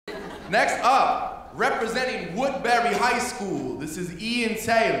Next up, representing Woodbury High School, this is Ian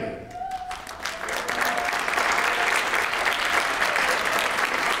Taylor.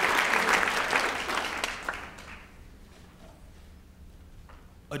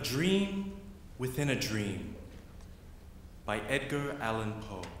 A Dream Within a Dream by Edgar Allan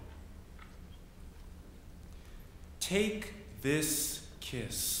Poe. Take this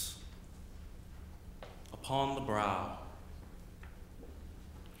kiss upon the brow,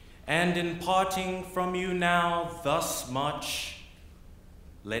 and in parting from you now thus much,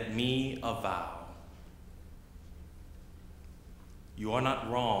 let me avow. You are not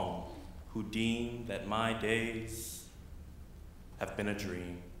wrong who deem that my days have been a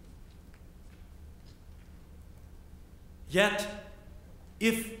dream. Yet,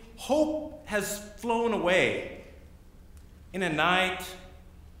 if hope has flown away in a night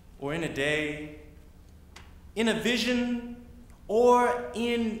or in a day, in a vision or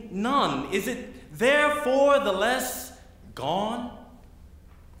in none, is it therefore the less gone?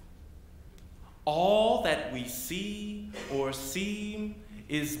 All that we see or seem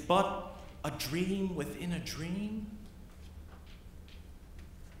is but a dream within a dream?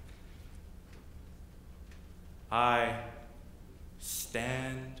 I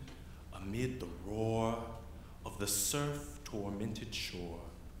stand amid the roar of the surf-tormented shore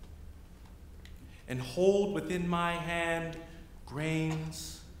and hold within my hand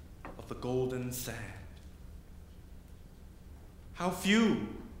grains of the golden sand. How few,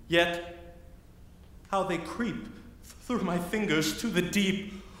 yet how they creep through my fingers to the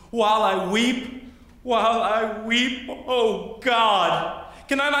deep while I weep, oh God,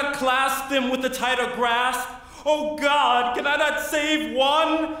 can I not clasp them with a tighter grasp? Oh God, can I not save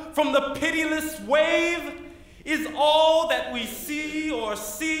one from the pitiless wave? Is all that we see or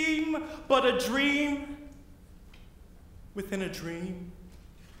seem but a dream within a dream?